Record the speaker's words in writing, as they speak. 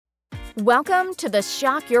Welcome to the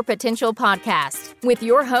Shock Your Potential podcast with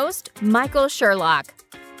your host, Michael Sherlock.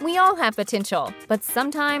 We all have potential, but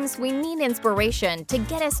sometimes we need inspiration to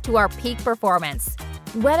get us to our peak performance.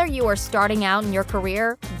 Whether you are starting out in your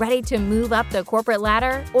career, ready to move up the corporate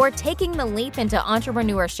ladder, or taking the leap into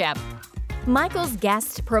entrepreneurship, Michael's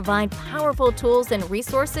guests provide powerful tools and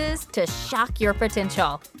resources to shock your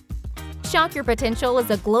potential. Shock Your Potential is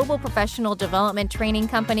a global professional development training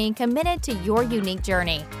company committed to your unique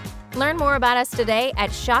journey. Learn more about us today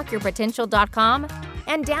at shockyourpotential.com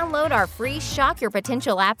and download our free Shock Your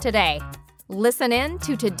Potential app today. Listen in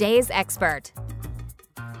to today's expert.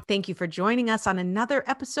 Thank you for joining us on another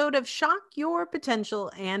episode of Shock Your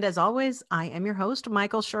Potential. And as always, I am your host,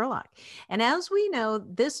 Michael Sherlock. And as we know,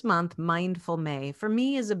 this month, Mindful May, for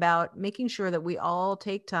me is about making sure that we all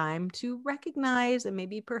take time to recognize and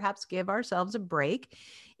maybe perhaps give ourselves a break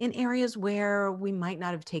in areas where we might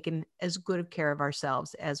not have taken as good of care of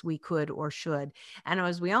ourselves as we could or should. And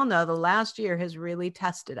as we all know, the last year has really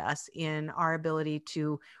tested us in our ability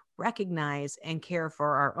to recognize and care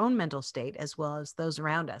for our own mental state as well as those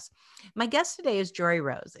around us. My guest today is Jory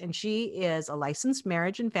Rose, and she is a licensed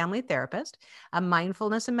marriage and family therapist, a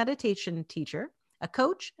mindfulness and meditation teacher, a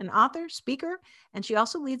coach, an author, speaker, and she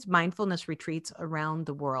also leads mindfulness retreats around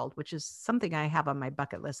the world, which is something I have on my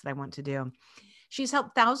bucket list that I want to do. She's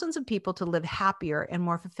helped thousands of people to live happier and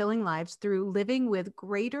more fulfilling lives through living with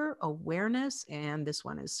greater awareness, and this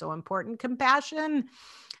one is so important, compassion,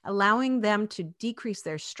 allowing them to decrease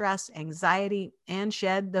their stress, anxiety, and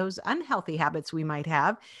shed those unhealthy habits we might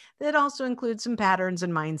have that also include some patterns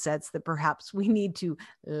and mindsets that perhaps we need to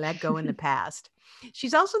let go in the past.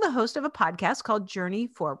 She's also the host of a podcast called Journey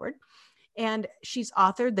Forward. And she's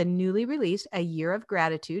authored the newly released A Year of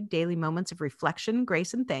Gratitude, Daily Moments of Reflection,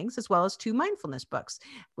 Grace, and Thanks, as well as 2 mindfulness books,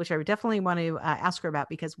 which I definitely want to ask her about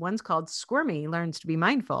because one's called Squirmy Learns to Be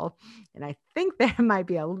Mindful. And I think that might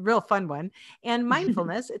be a real fun one. And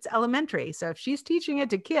Mindfulness, it's elementary. So if she's teaching it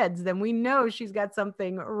to kids, then we know she's got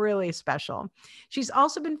something really special. She's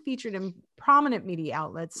also been featured in prominent media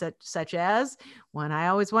outlets such as one I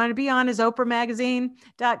always wanted to be on is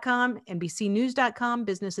OprahMagazine.com, NBCNews.com,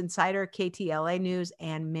 Business Insider, KTLA News,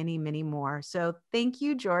 and many, many more. So thank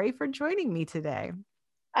you, Jory, for joining me today.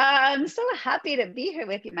 I'm so happy to be here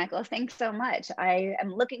with you, Michael. Thanks so much. I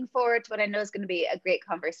am looking forward to what I know is going to be a great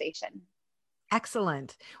conversation.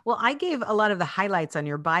 Excellent. Well, I gave a lot of the highlights on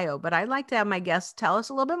your bio, but I'd like to have my guests tell us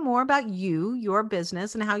a little bit more about you, your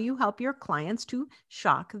business, and how you help your clients to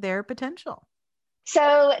shock their potential.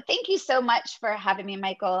 So thank you so much for having me,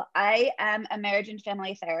 Michael. I am a marriage and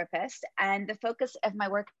family therapist, and the focus of my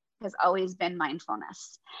work has always been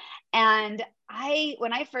mindfulness. And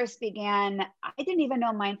when I first began, I didn't even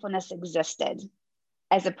know mindfulness existed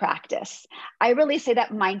as a practice. I really say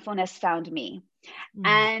that mindfulness found me.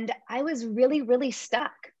 And I was really, really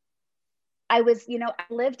stuck. I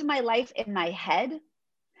lived my life in my head.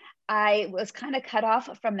 I was kind of cut off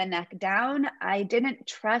from the neck down. I didn't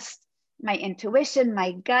trust my intuition,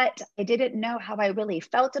 my gut. I didn't know how I really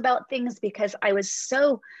felt about things because I was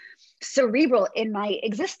so cerebral in my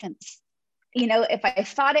existence. If I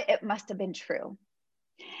thought it, it must have been true.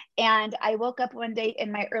 And I woke up one day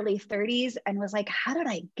in my early 30s and was like, how did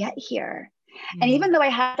I get here? And even though I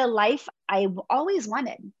had the life I always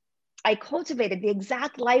wanted, I cultivated the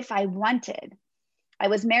exact life I wanted. I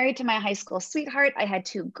was married to my high school sweetheart. I had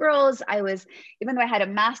 2 girls. Even though I had a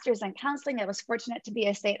master's in counseling, I was fortunate to be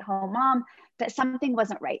a stay-at-home mom, but something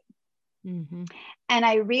wasn't right. And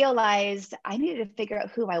I realized I needed to figure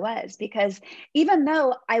out who I was, because even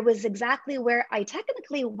though I was exactly where I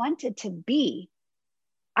technically wanted to be,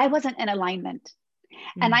 I wasn't in alignment.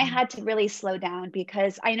 And I had to really slow down,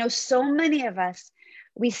 because I know so many of us,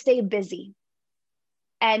 we stay busy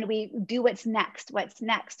and we do what's next.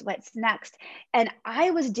 And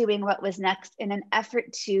I was doing what was next in an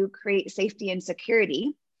effort to create safety and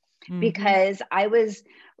security, because I was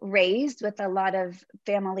raised with a lot of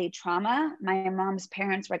family trauma. My mom's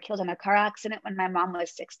parents were killed in a car accident when my mom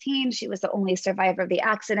was 16. She was the only survivor of the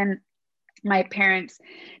accident. My parents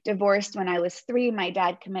divorced when I was 3. My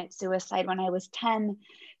dad committed suicide when I was 10.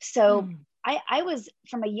 So I was,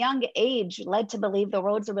 from a young age, led to believe the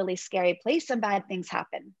world's a really scary place and bad things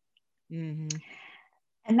happen. And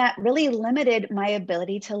that really limited my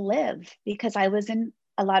ability to live, because I was in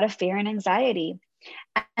a lot of fear and anxiety.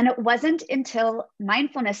 And it wasn't until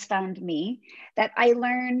mindfulness found me that I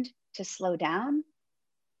learned to slow down.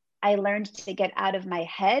 I learned to get out of my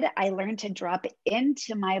head. I learned to drop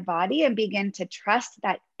into my body and begin to trust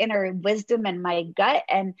that inner wisdom in my gut.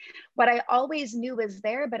 And what I always knew was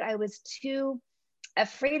there, but I was too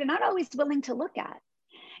afraid and not always willing to look at,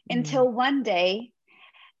 until one day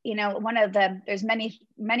there's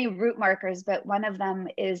many root markers, but one of them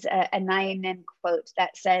is a Nainan quote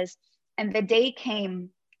that says, "And the day came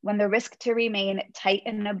when the risk to remain tight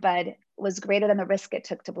in a bud was greater than the risk it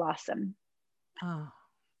took to blossom." Oh,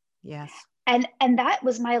 yes. And that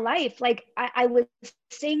was my life. Like I was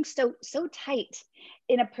staying so tight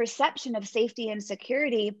in a perception of safety and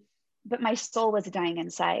security, but my soul was dying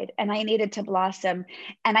inside and I needed to blossom.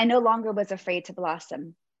 And I no longer was afraid to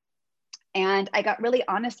blossom. And I got really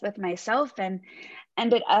honest with myself and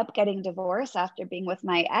ended up getting divorced after being with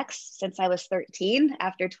my ex since I was 13,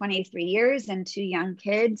 after 23 years and 2 young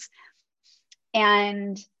kids,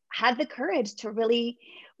 and had the courage to really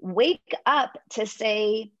wake up to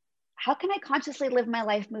say, how can I consciously live my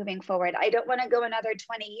life moving forward? I don't want to go another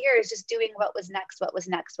 20 years just doing what was next.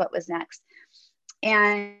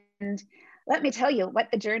 And let me tell you what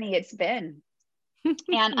the journey it's been.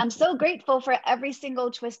 And I'm so grateful for every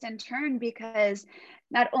single twist and turn, because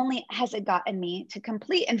not only has it gotten me to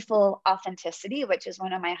complete and full authenticity, which is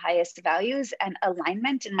one of my highest values, and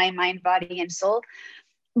alignment in my mind, body, and soul,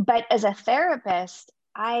 but as a therapist,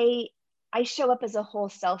 I show up as a whole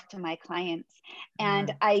self to my clients.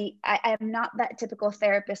 And I am not that typical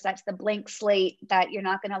therapist that's the blank slate that you're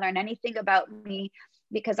not going to learn anything about me,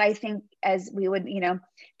 because I think, as we would,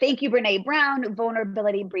 thank you, Brene Brown,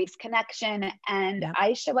 vulnerability breeds connection. And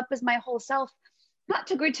I show up as my whole self, not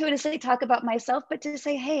to gratuitously talk about myself, but to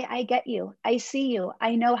say, hey, I get you. I see you.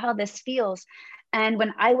 I know how this feels. And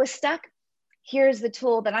when I was stuck, here's the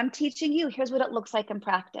tool that I'm teaching you. Here's what it looks like in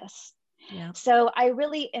practice. Yeah. So I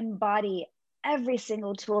really embody every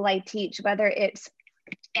single tool I teach, whether it's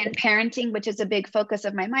in parenting, which is a big focus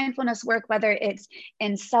of my mindfulness work, whether it's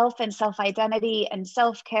in self and self-identity and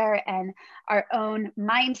self-care and our own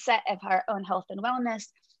mindset of our own health and wellness,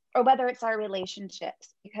 or whether it's our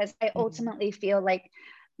relationships, because I ultimately feel like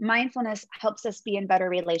mindfulness helps us be in better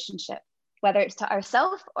relationship, whether it's to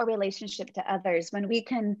ourselves or relationship to others. When we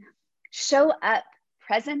can show up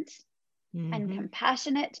present and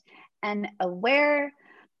compassionate and aware.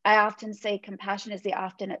 I often say compassion is the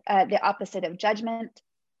opposite of judgment.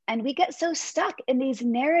 And we get so stuck in these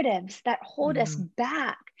narratives that hold us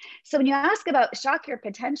back. So when you ask about shock your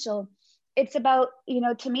potential, it's about,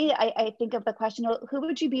 to me, I think of the question, who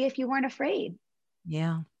would you be if you weren't afraid?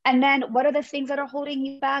 Yeah. And then what are the things that are holding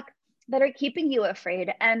you back, that are keeping you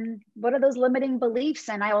afraid? And what are those limiting beliefs?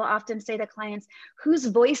 And I will often say to clients, whose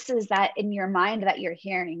voice is that in your mind that you're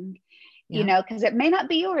hearing? Because it may not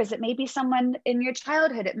be yours. It may be someone in your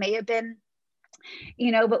childhood. It may have been,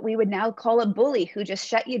 what we would now call a bully who just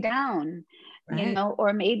shut you down,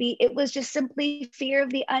 or maybe it was just simply fear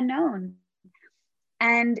of the unknown.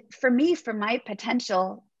 And for me, for my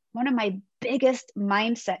potential, one of my biggest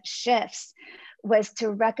mindset shifts was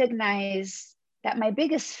to recognize that my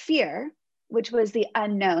biggest fear, which was the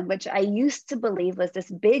unknown, which I used to believe was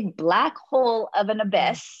this big black hole of an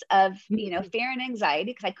abyss of, fear and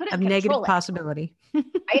anxiety, because I couldn't control negative it. Possibility.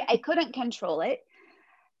 I couldn't control it.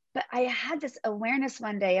 But I had this awareness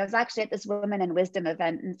one day. I was actually at this Women in Wisdom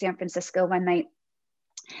event in San Francisco one night.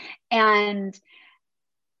 And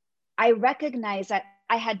I recognized that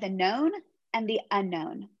I had the known and the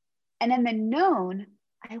unknown. And in the known,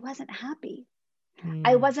 I wasn't happy.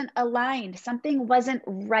 I wasn't aligned. Something wasn't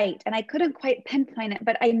right. And I couldn't quite pinpoint it,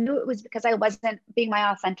 but I knew it was because I wasn't being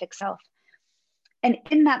my authentic self. And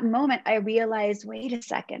in that moment, I realized, wait a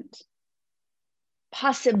second,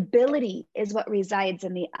 possibility is what resides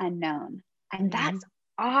in the unknown. And that's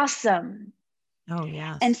awesome. Oh,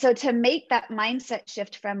 yes. And so to make that mindset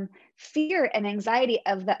shift from fear and anxiety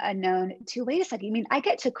of the unknown to, wait a second, you mean I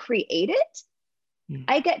get to create it?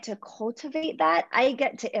 I get to cultivate that. I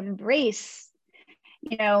get to embrace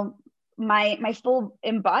my full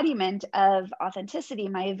embodiment of authenticity,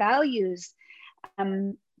 my values,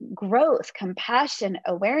 growth, compassion,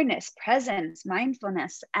 awareness, presence,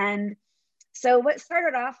 mindfulness. And so what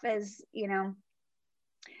started off as,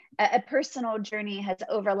 a personal journey has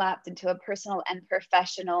overlapped into a personal and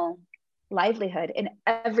professional livelihood in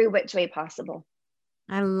every which way possible.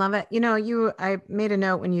 I love it. I made a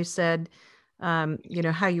note when you said, how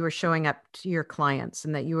you were showing up to your clients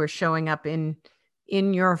and that you were showing up in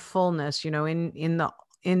your fullness,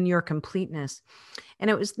 in your completeness. And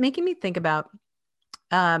it was making me think about,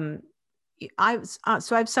 I've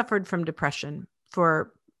suffered from depression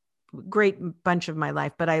for a great bunch of my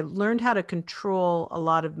life, but I learned how to control a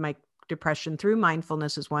lot of my depression through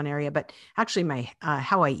mindfulness is one area, but actually my,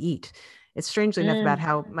 how I eat. It's strangely enough about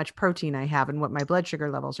how much protein I have and what my blood sugar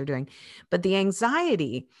levels are doing. But the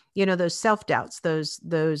anxiety, those self-doubts, those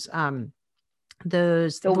the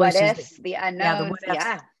voices, what ifs, the unknowns, the what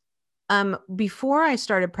ifs. Before I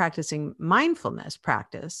started practicing mindfulness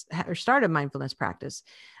practice or started mindfulness practice,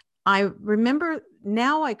 I remember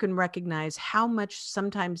now I can recognize how much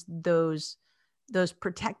sometimes those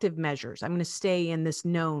protective measures, I'm going to stay in this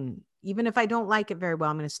known, even if I don't like it very well,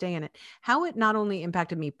 I'm going to stay in it, how it not only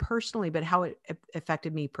impacted me personally, but how it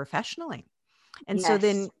affected me professionally. And so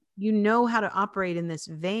then Yes. you know how to operate in this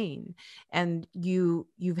vein, and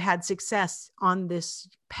you've had success on this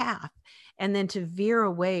path, and then to veer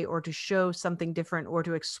away or to show something different or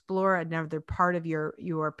to explore another part of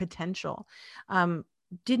your potential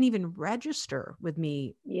didn't even register with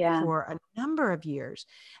me Yeah. for a number of years.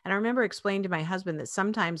 And I remember explaining to my husband that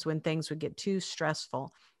sometimes when things would get too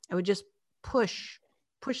stressful, I would just push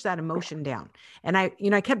that emotion down. And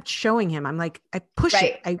I kept showing him, I'm like, I push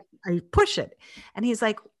it. Right. I push it. And he's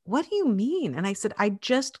like, what do you mean? And I said,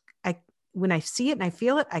 when I see it and I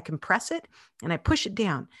feel it, I compress it and I push it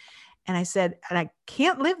down. And I said, and I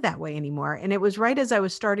can't live that way anymore. And it was right as I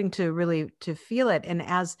was starting to really to feel it. And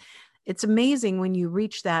as it's amazing when you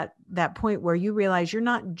reach that point where you realize you're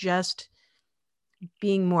not just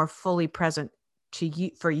being more fully present to you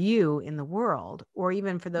for you in the world, or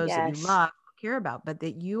even for those that you Yes. love, care about, but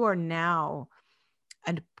that you are now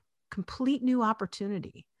a complete new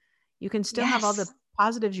opportunity. You can still have all the Yes.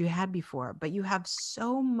 positives you had before, but you have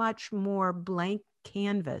so much more blank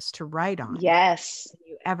canvas to write on Yes. than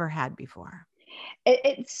you ever had before.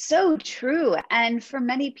 It's so true. And for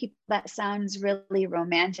many people, that sounds really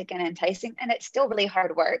romantic and enticing, and it's still really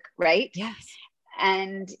hard work, right? Yes.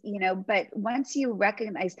 And, but once you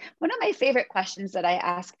recognize, one of my favorite questions that I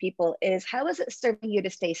ask people is, how is it serving you to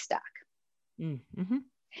stay stuck? Mm-hmm.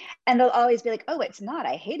 And they'll always be like, oh, it's not.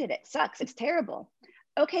 I hate it. It sucks. It's terrible.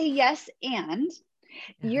 Okay, yes. And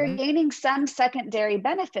you're gaining some secondary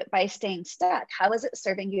benefit by staying stuck. How is it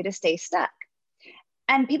serving you to stay stuck?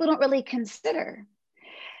 And people don't really consider.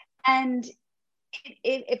 And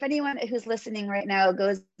if anyone who's listening right now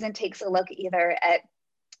goes and takes a look either at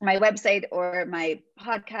my website or my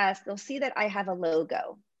podcast, they'll see that I have a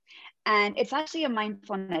logo. And it's actually a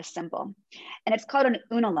mindfulness symbol. And it's called an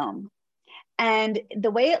unalome. And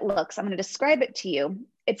the way it looks, I'm going to describe it to you.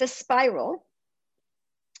 It's a spiral.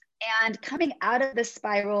 And coming out of the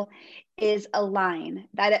spiral is a line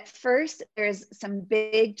that at first there's some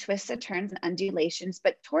big twists and turns and undulations,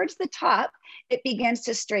 but towards the top, it begins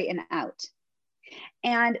to straighten out.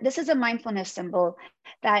 And this is a mindfulness symbol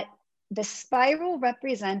that the spiral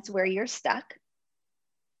represents where you're stuck.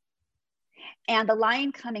 And the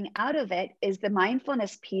line coming out of it is the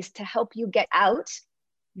mindfulness piece to help you get out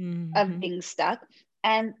of being stuck.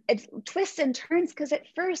 And it's twists and turns because at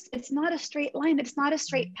first it's not a straight line. It's not a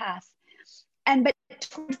straight path. But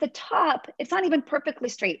towards the top, it's not even perfectly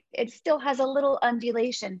straight. It still has a little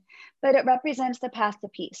undulation, but it represents the path to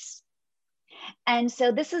peace. And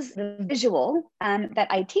so this is the visual that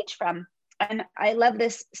I teach from. And I love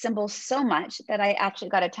this symbol so much that I actually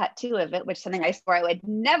got a tattoo of it, which is something I swore I would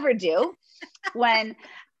never do when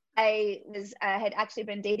I had actually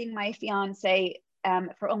been dating my fiance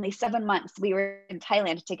for only 7 months. We were in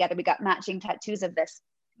Thailand together. We got matching tattoos of this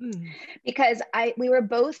because we were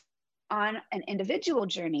both on an individual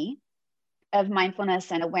journey of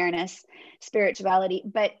mindfulness and awareness, spirituality.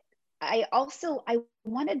 But I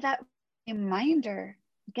wanted that reminder,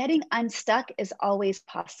 getting unstuck is always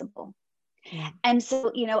possible. Yeah. And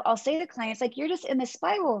so, I'll say to clients, like, you're just in the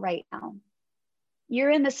spiral right now. You're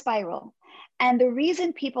in the spiral. And the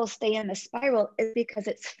reason people stay in the spiral is because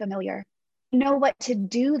it's familiar. You know what to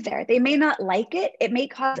do there. They may not like it. It may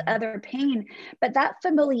cause other pain, but that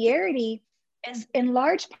familiarity is in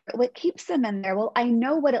large part what keeps them in there. Well, I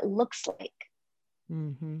know what it looks like.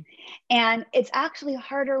 And it's actually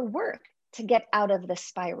harder work to get out of the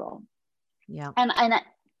spiral. Yeah. And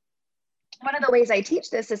one of the ways I teach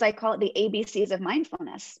this is I call it the ABCs of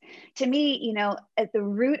mindfulness. To me, at the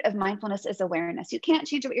root of mindfulness is awareness. You can't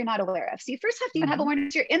change what you're not aware of. So you first have to even have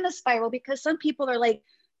awareness you're in the spiral, because some people are like,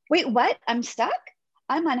 wait, what? I'm stuck?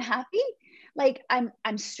 I'm unhappy? Like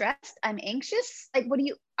I'm stressed, I'm anxious. Like, what do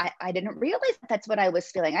you, I didn't realize that's what I was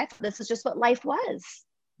feeling. I thought this is just what life was.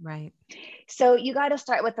 Right. So you got to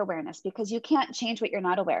start with awareness, because you can't change what you're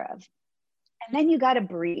not aware of. And then you got to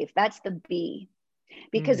breathe. That's the B.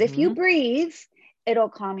 Because if you breathe, it'll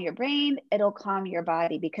calm your brain, it'll calm your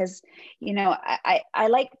body. Because, I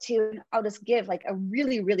like to, I'll just give like a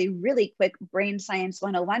really, really, really quick brain science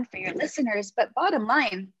 101 for your listeners. But bottom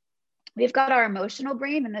line, we've got our emotional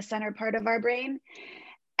brain in the center part of our brain.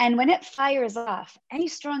 And when it fires off any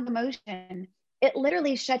strong emotion, it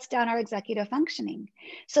literally shuts down our executive functioning.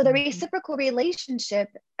 So the reciprocal relationship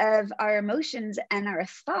of our emotions and our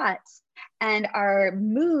thoughts and our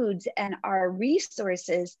moods and our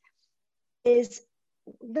resources is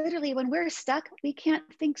literally when we're stuck, we can't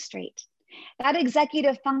think straight. That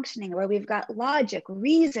executive functioning where we've got logic,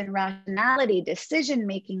 reason, rationality,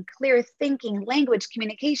 decision-making, clear thinking, language,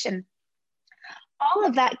 communication, all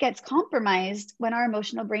of that gets compromised when our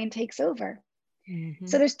emotional brain takes over. Mm-hmm.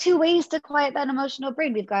 So there's two ways to quiet that emotional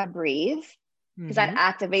brain. We've got to breathe, because that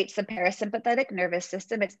activates the parasympathetic nervous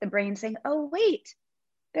system. It's the brain saying, oh, wait,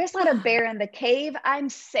 there's not a bear in the cave. I'm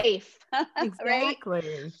safe. Exactly.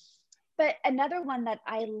 Right? But another one that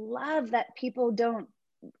I love that people don't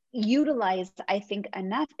utilize, I think,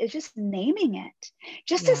 enough is just naming it.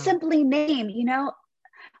 Just to simply name,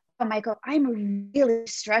 oh, Michael, I'm really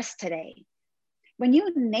stressed today. When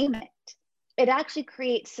you name it, it actually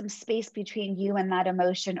creates some space between you and that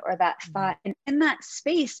emotion or that thought. And in that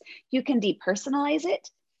space, you can depersonalize it.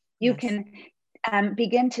 You can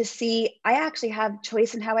begin to see, I actually have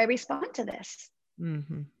choice in how I respond to this.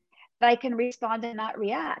 That I can respond and not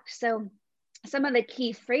react. So some of the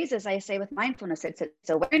key phrases I say with mindfulness, it's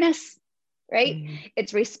awareness, right?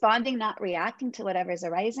 It's responding, not reacting to whatever's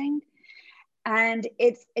arising. And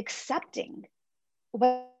it's accepting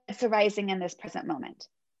what's arising in this present moment.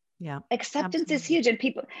 Yeah. Acceptance is huge. And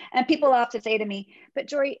people often say to me, but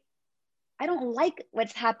Jory, I don't like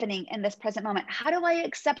what's happening in this present moment. How do I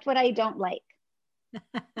accept what I don't like?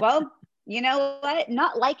 Well, you know what?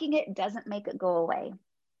 Not liking it doesn't make it go away.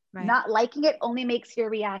 Right. Not liking it only makes your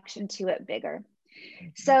reaction to it bigger.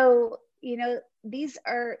 So, these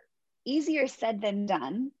are easier said than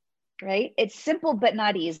done, right? It's simple, but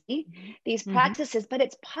not easy. These practices, but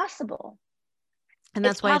it's possible. And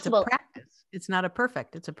that's why it's a practice. It's not a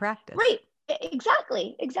perfect, it's a practice. Right.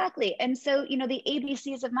 Exactly. And so, the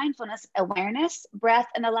ABCs of mindfulness: awareness, breath,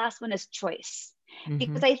 and the last one is choice.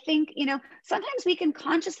 Because I think, sometimes we can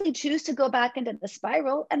consciously choose to go back into the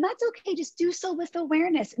spiral, and that's okay. Just do so with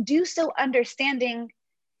awareness. Do so understanding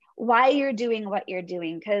why you're doing what you're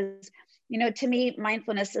doing. Because, to me,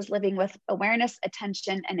 mindfulness is living with awareness,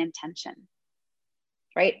 attention, and intention,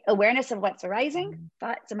 right? Awareness of what's arising,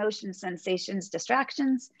 thoughts, emotions, sensations,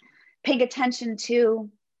 distractions, paying attention to,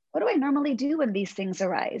 what do I normally do when these things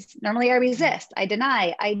arise? Normally I resist, I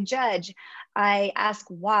deny, I judge, I ask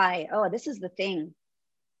why. Oh, this is the thing.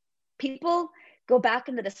 People go back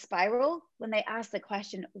into the spiral when they ask the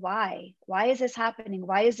question, why? Why is this happening?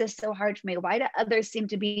 Why is this so hard for me? Why do others seem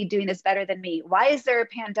to be doing this better than me? Why is there a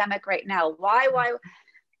pandemic right now? Why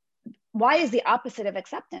is the opposite of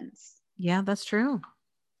acceptance? Yeah, that's true.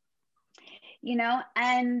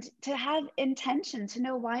 And to have intention, to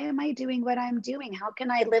know, why am I doing what I'm doing? How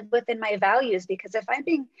can I live within my values? Because if I'm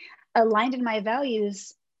being aligned in my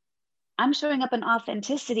values, I'm showing up in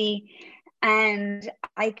authenticity, and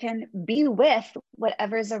I can be with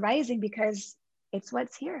whatever's arising because it's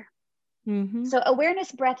what's here. So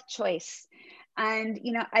awareness, breath, choice. And,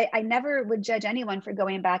 I never would judge anyone for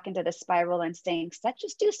going back into the spiral and staying stuck.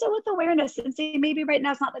 Just do so with awareness and say, maybe right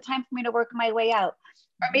now is not the time for me to work my way out.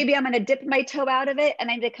 Or maybe I'm going to dip my toe out of it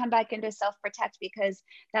and I need to come back into self-protect because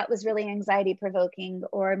that was really anxiety provoking.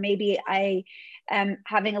 Or maybe I am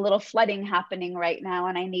having a little flooding happening right now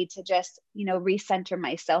and I need to just, recenter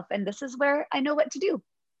myself. And this is where I know what to do.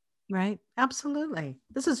 Right. Absolutely.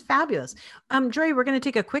 This is fabulous. Jory, we're going to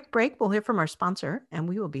take a quick break. We'll hear from our sponsor and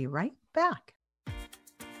we will be right back.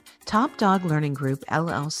 Top Dog Learning Group,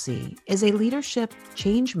 LLC, is a leadership,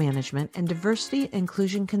 change management, and diversity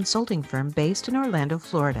inclusion consulting firm based in Orlando,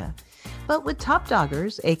 Florida, but with top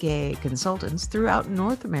doggers, aka consultants, throughout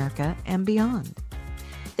North America and beyond.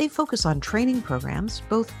 They focus on training programs,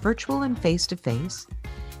 both virtual and face-to-face,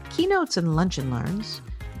 keynotes and lunch and learns,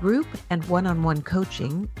 group and one-on-one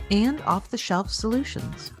coaching, and off-the-shelf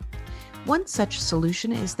solutions. One such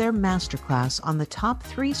solution is their masterclass on the top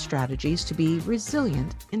 3 strategies to be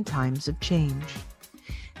resilient in times of change.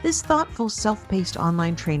 This thoughtful, self-paced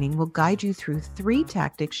online training will guide you through 3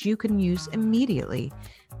 tactics you can use immediately,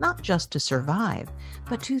 not just to survive,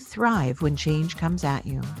 but to thrive when change comes at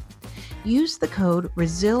you. Use the code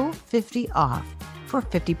RESIL50OFF for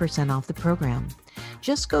 50% off the program.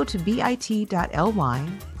 Just go to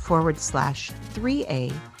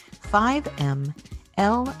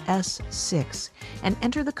bit.ly/3A5MLS6 and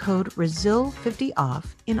enter the code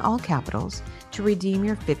RESIL50OFF in all capitals to redeem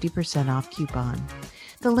your 50% off coupon.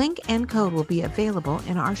 The link and code will be available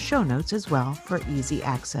in our show notes as well for easy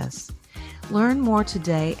access. Learn more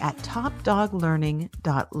today at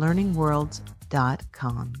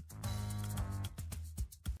topdoglearning.learningworlds.com.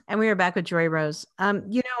 And we are back with Joy Rose.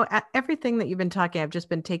 Everything that you've been talking, I've just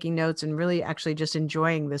been taking notes and really actually just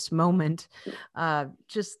enjoying this moment. I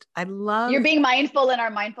love. You're being mindful in our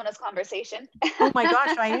mindfulness conversation. Oh my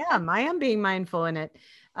gosh, I am being mindful in it.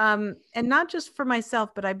 And not just for myself,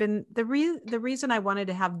 but I've been the reason I wanted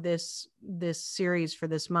to have this series for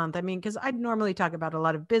this month. I mean, because I normally talk about a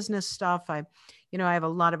lot of business stuff. I have a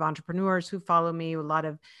lot of entrepreneurs who follow me, a lot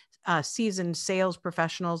of seasoned sales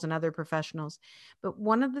professionals and other professionals. But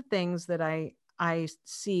one of the things that I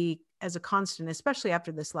see as a constant, especially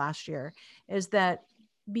after this last year, is that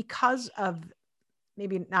because of,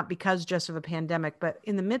 maybe not because just of a pandemic, but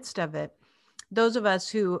in the midst of it, those of us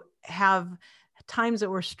who have times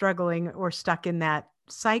that we're struggling or stuck in that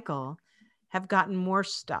cycle have gotten more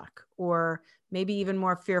stuck, or maybe even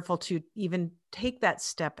more fearful to even take that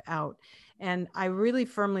step out. And I really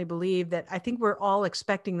firmly believe that I think we're all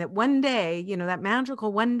expecting that one day, that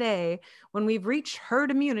magical one day when we've reached herd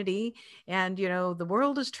immunity and, the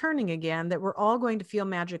world is turning again, that we're all going to feel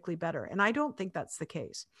magically better. And I don't think that's the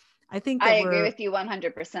case. I think that I agree with you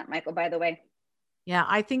 100%, Michael, by the way. Yeah,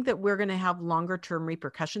 I think that we're going to have longer term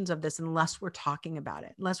repercussions of this unless we're talking about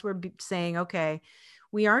it, unless we're saying, okay,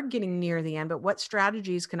 we are getting near the end, but what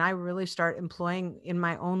strategies can I really start employing in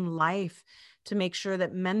my own life to make sure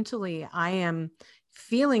that mentally I am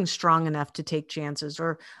feeling strong enough to take chances,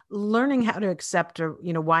 or learning how to accept, or,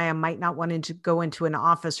 why I might not want to go into an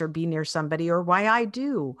office or be near somebody, or why I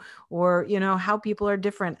do, or, how people are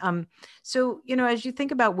different. So, as you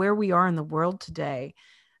think about where we are in the world today,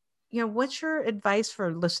 what's your advice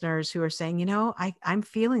for listeners who are saying, I'm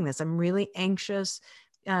feeling this, I'm really anxious.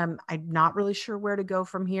 I'm not really sure where to go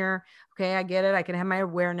from here. Okay, I get it. I can have my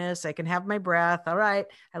awareness. I can have my breath. All right.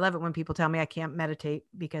 I love it when people tell me I can't meditate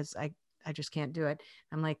because I just can't do it.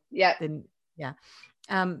 I'm like, yeah, then yeah.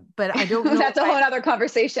 But I don't know. That's a whole other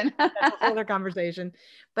conversation. That's a whole other conversation.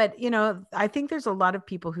 But, I think there's a lot of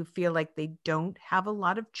people who feel like they don't have a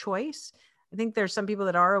lot of choice. I think there's some people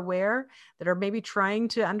that are aware, that are maybe trying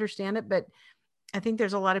to understand it, but I think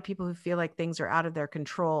there's a lot of people who feel like things are out of their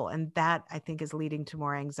control, and that I think is leading to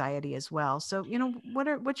more anxiety as well. So,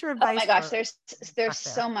 what's your advice? Oh my gosh, there's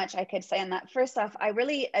so much I could say on that. First off, I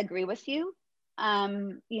really agree with you.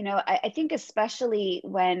 I think especially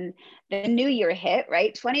when the new year hit,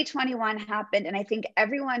 right? 2021 happened, and I think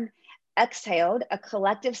everyone exhaled a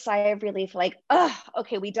collective sigh of relief, like, oh,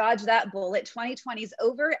 okay, we dodged that bullet. 2020 is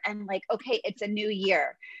over, and like, okay, it's a new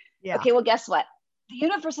year. Yeah. Okay, well, guess what? The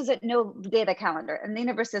universe isn't no data calendar, and the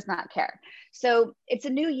universe does not care. So it's a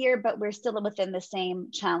new year, but we're still within the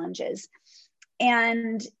same challenges.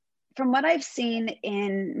 And from what I've seen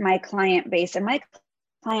in my client base, and my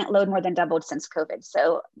client load more than doubled since COVID.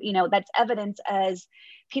 So, that's evidence as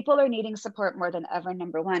people are needing support more than ever,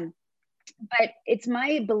 number one. But it's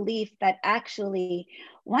my belief that actually,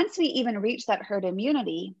 once we even reach that herd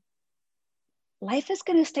immunity, life is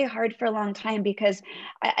going to stay hard for a long time, because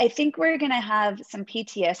I think we're going to have some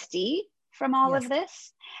PTSD from all of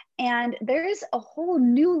this. And there's a whole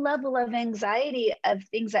new level of anxiety of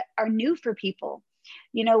things that are new for people,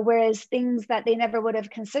 whereas things that they never would have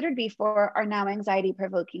considered before are now anxiety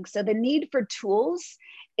provoking. So the need for tools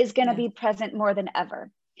is going to be present more than ever.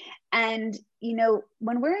 And,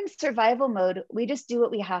 when we're in survival mode, we just do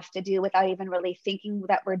what we have to do without even really thinking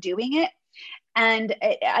that we're doing it. And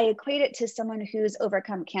I equate it to someone who's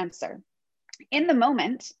overcome cancer. In the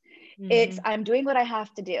moment, it's, I'm doing what I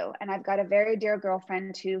have to do. And I've got a very dear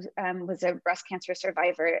girlfriend who was a breast cancer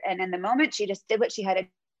survivor. And in the moment, she just did what she had to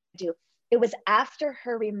do. It was after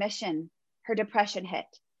her remission, her depression hit,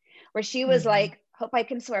 where she was like, hope I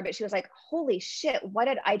can swear, but she was like, holy shit, what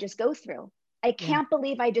did I just go through? I can't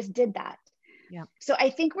believe I just did that. Yeah. So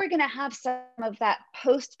I think we're going to have some of that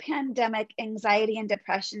post-pandemic anxiety and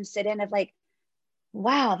depression sit in of like,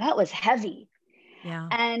 wow, that was heavy. Yeah.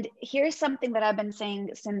 And here's something that I've been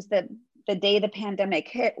saying since the day the pandemic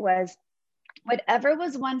hit was, whatever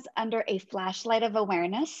was once under a flashlight of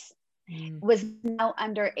awareness was now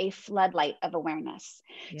under a floodlight of awareness.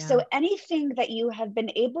 Yeah. So anything that you have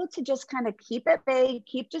been able to just kind of keep at bay,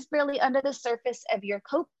 keep just barely under the surface of your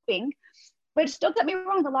coping, which, don't get me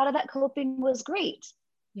wrong, a lot of that coping was great.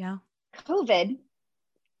 Yeah. COVID,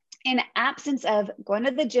 in absence of going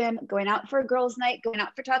to the gym, going out for a girls' night, going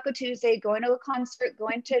out for Taco Tuesday, going to a concert,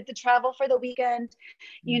 going to the travel for the weekend,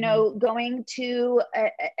 going to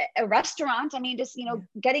a restaurant. I mean, just,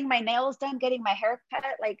 getting my nails done, getting my hair cut.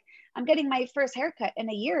 Like, I'm getting my first haircut in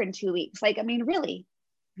a year in 2 weeks. Like, I mean, really,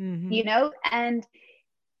 and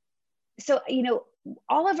so,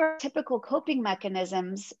 all of our typical coping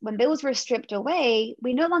mechanisms, when those were stripped away,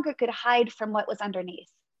 we no longer could hide from what was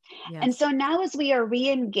underneath. Yes. And so now as we are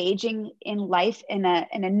re-engaging in life in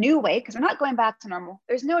a new way, because we're not going back to normal,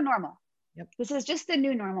 there's no normal. Yep. This is just the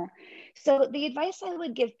new normal. So the advice I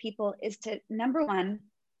would give people is to, number one,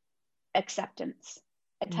 acceptance.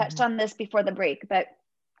 I touched on this before the break, but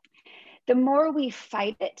the more we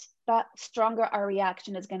fight it, the stronger our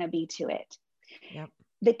reaction is going to be to it. Yep.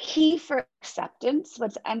 The key for acceptance,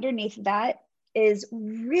 what's underneath that, is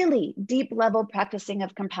really deep level practicing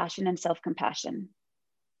of compassion and self-compassion.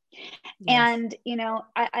 Yes. And, you know,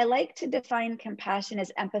 I like to define compassion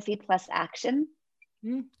as empathy plus action.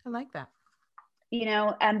 I like that. You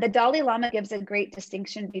know, the Dalai Lama gives a great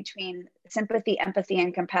distinction between sympathy, empathy,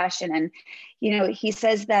 and compassion. And, you know, he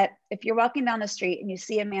says that if you're walking down the street and you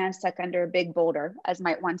see a man stuck under a big boulder, as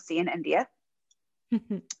might one see in India,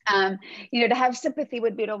 you know, to have sympathy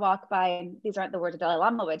would be to walk by, and these aren't the words Dalai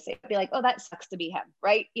Lama would say, be like, oh, that sucks to be him,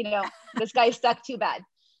 right? You know, this guy's stuck too bad.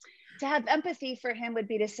 To have empathy for him would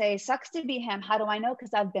be to say, sucks to be him. How do I know?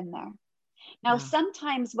 Because I've been there. Now,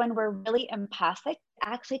 sometimes when we're really empathic, it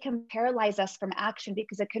actually can paralyze us from action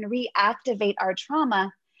because it can reactivate our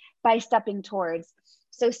trauma by stepping towards.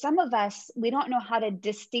 So some of us, we don't know how to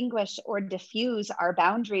distinguish or diffuse our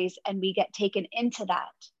boundaries, and we get taken into that,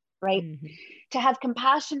 right? To have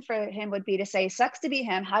compassion for him would be to say, sucks to be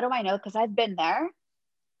him. How do I know? Because I've been there.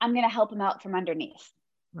 I'm going to help him out from underneath.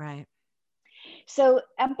 Right. So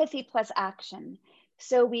empathy plus action.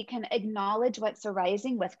 So we can acknowledge what's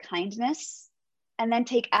arising with kindness and then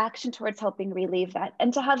take action towards helping relieve that.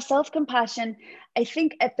 And to have self-compassion, I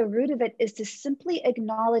think at the root of it is to simply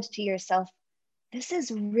acknowledge to yourself, this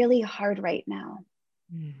is really hard right now.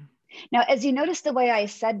 Now, as you notice the way I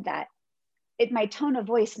said that, my tone of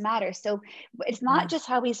voice matters. So it's not just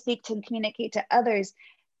how we speak to communicate to others.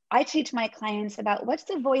 I teach my clients about what's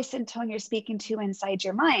the voice and tone you're speaking to inside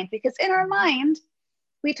your mind, because in our mind,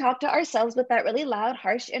 we talk to ourselves with that really loud,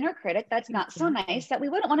 harsh inner critic that's not so nice, that we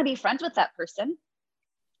wouldn't want to be friends with that person.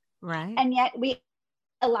 Right. And yet we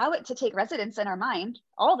allow it to take residence in our mind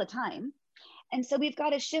all the time. And so we've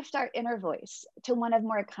got to shift our inner voice to one of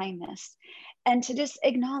more kindness and to just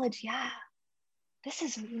acknowledge, yeah, this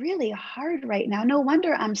is really hard right now. No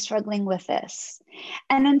wonder I'm struggling with this.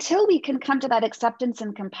 And until we can come to that acceptance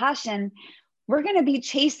and compassion, we're going to be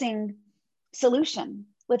chasing solution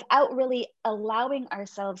without really allowing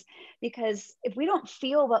ourselves, because if we don't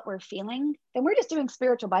feel what we're feeling, then we're just doing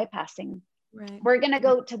spiritual bypassing. Right. We're going to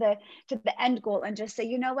go to the end goal and just say,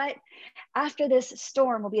 you know what, after this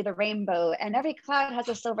storm will be the rainbow and every cloud has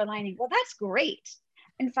a silver lining. Well, that's great.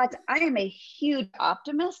 In fact, I am a huge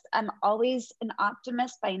optimist. I'm always an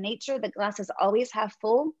optimist by nature. The glass is always half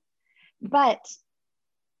full. But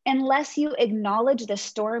unless you acknowledge the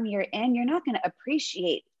storm you're in, you're not going to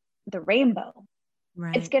appreciate the rainbow.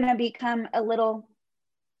 Right. It's going to become a little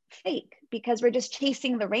fake because we're just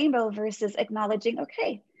chasing the rainbow versus acknowledging,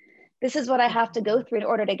 okay, this is what I have to go through in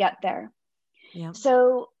order to get there. Yeah.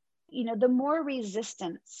 So, you know, the more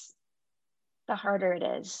resistance, the harder it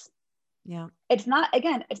is. Yeah. It's not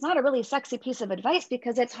a really sexy piece of advice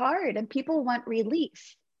because it's hard and people want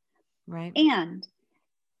relief. Right. And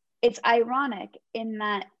it's ironic in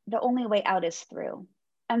that the only way out is through.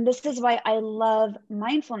 And this is why I love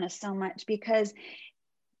mindfulness so much, because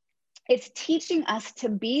it's teaching us to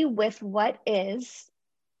be with what is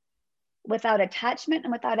without attachment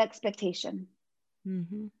and without expectation.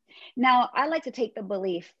 Mm-hmm. Now, I like to take the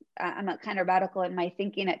belief, I'm a kind of radical in my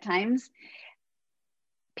thinking at times.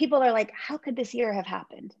 People are like, how could this year have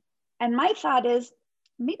happened? And my thought is,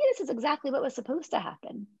 maybe this is exactly what was supposed to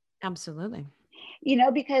happen. Absolutely. You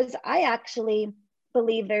know, because I actually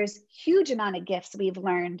believe there's huge amount of gifts we've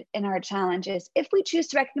learned in our challenges if we choose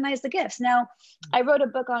to recognize the gifts. Now, I wrote a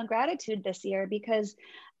book on gratitude this year because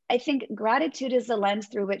I think gratitude is the lens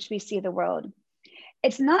through which we see the world.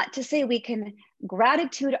 It's not to say we can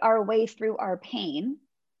gratitude our way through our pain.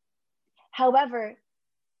 However,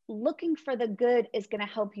 looking for the good is going to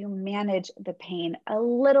help you manage the pain a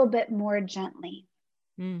little bit more gently.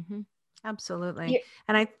 Mm-hmm. Absolutely.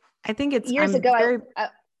 And I think it's years ago.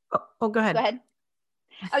 Go ahead. Go ahead.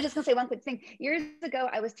 I was just going to say one quick thing. Years ago,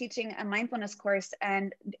 I was teaching a mindfulness course,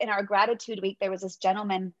 and in our gratitude week, there was this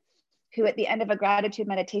gentleman who at the end of a gratitude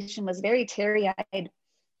meditation was very teary-eyed.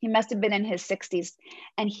 He must have been in his 60s.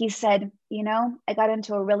 And he said, you know, I got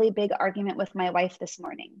into a really big argument with my wife this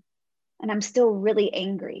morning, and I'm still really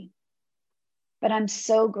angry, but I'm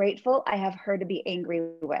so grateful I have her to be angry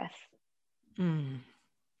with. Mm.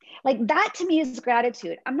 Like that to me is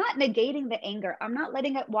gratitude. I'm not negating the anger. I'm not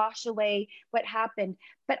letting it wash away what happened,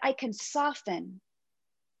 but I can soften.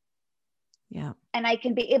 Yeah. And I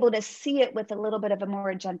can be able to see it with a little bit of a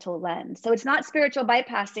more gentle lens. So it's not spiritual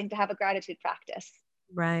bypassing to have a gratitude practice.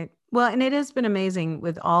 Right. Well, and it has been amazing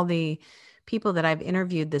with all the people that I've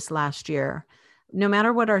interviewed this last year. No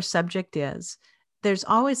matter what our subject is, there's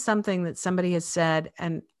always something that somebody has said,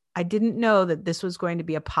 and I didn't know that this was going to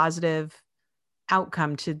be a positive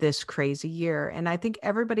outcome to this crazy year. And I think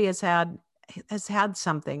everybody has had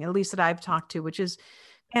something, at least that I've talked to, which is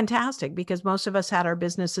fantastic, because most of us had our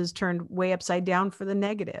businesses turned way upside down for the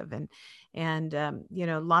negative, and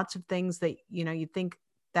lots of things that you think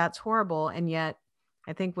that's horrible, and yet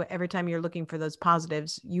I think every time you're looking for those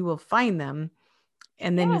positives, you will find them,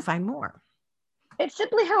 and then you find more. It's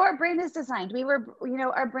simply how our brain is designed.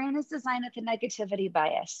 Our brain is designed with a negativity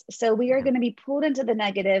bias. So we are going to be pulled into the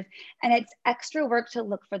negative, and it's extra work to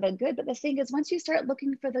look for the good. But the thing is, once you start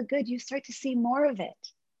looking for the good, you start to see more of it.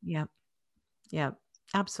 Yep. Yep.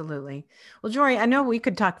 Absolutely. Well, Jory, I know we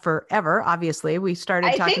could talk forever. Obviously, we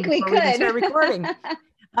started talking before we even started recording.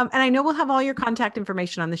 And I know we'll have all your contact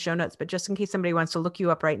information on the show notes, but just in case somebody wants to look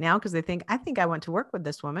you up right now because they think, I think I want to work with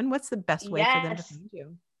this woman, what's the best way for them to find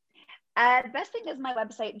you? The best thing is my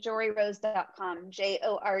website, joryrose.com,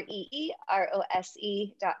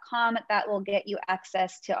 JOREEROSE.com. That will get you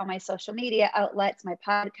access to all my social media outlets, my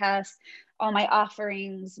podcasts, all my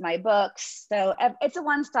offerings, my books. So it's a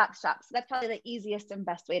one-stop shop. So that's probably the easiest and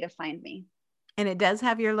best way to find me. And it does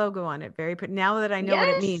have your logo on it. Now that I know what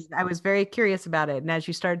it means, I was very curious about it. And as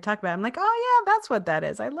you started talking about it, I'm like, oh yeah, that's what that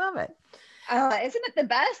is. I love it. Isn't it the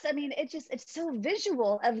best? I mean, it's so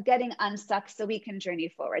visual of getting unstuck so we can journey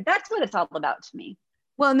forward. That's what it's all about to me.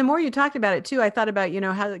 Well, and the more you talked about it too, I thought about,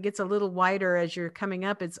 how it gets a little wider as you're coming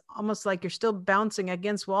up. It's almost like you're still bouncing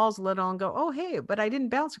against walls a little and go, oh, hey, but I didn't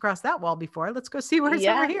bounce across that wall before. Let's go see where's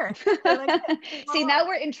over here. See, now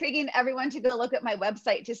we're intriguing everyone to go look at my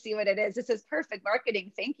website to see what it is. This is perfect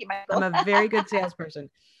marketing. Thank you, Michael. I'm a very good salesperson.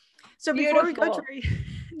 So before we go,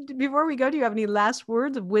 do you have any last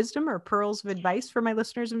words of wisdom or pearls of advice for my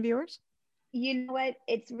listeners and viewers? You know what?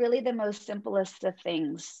 It's really the most simplest of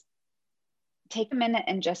things. Take a minute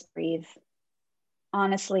and just breathe.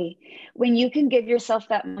 Honestly, when you can give yourself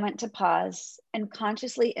that moment to pause and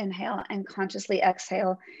consciously inhale and consciously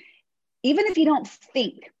exhale, even if you don't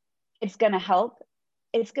think it's going to help,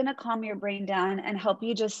 it's going to calm your brain down and help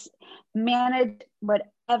you just manage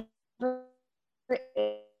whatever it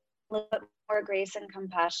is, a little bit more grace and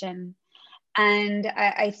compassion. And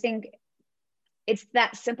I think it's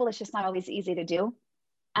that simple. It's just not always easy to do.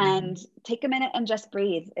 And take a minute and just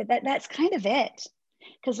breathe. That's kind of it.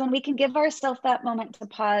 Because when we can give ourselves that moment to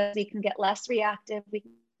pause, we can get less reactive, we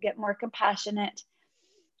can get more compassionate,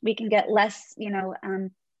 we can get less,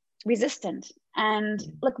 resistant. And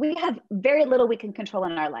look, we have very little we can control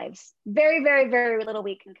in our lives. Very, very, very little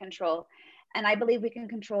we can control. And I believe we can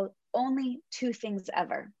control only two things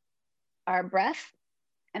ever: our breath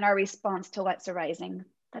and our response to what's arising.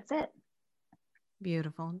 That's it.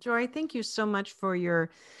 Beautiful. Jory, thank you so much for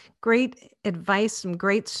your great advice, some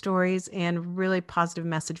great stories, and really positive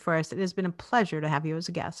message for us. It has been a pleasure to have you as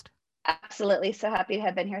a guest. Absolutely. So happy to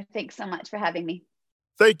have been here. Thanks so much for having me.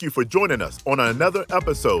 Thank you for joining us on another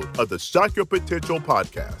episode of the Shock Your Potential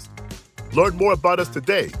podcast. Learn more about us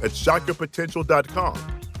today at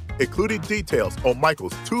shockyourpotential.com, including details on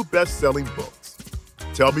Michael's 2 best-selling books.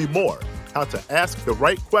 Tell me more, how to ask the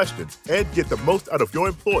right questions and get the most out of your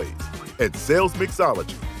employees, and sales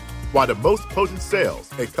mixology, why the most potent sales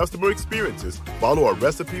and customer experiences follow a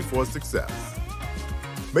recipe for success.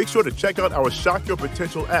 Make sure to check out our Shock Your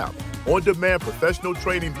Potential app, on-demand professional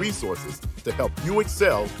training resources to help you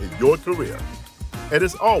excel in your career. And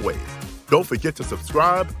as always, don't forget to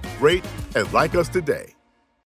subscribe, rate, and like us today.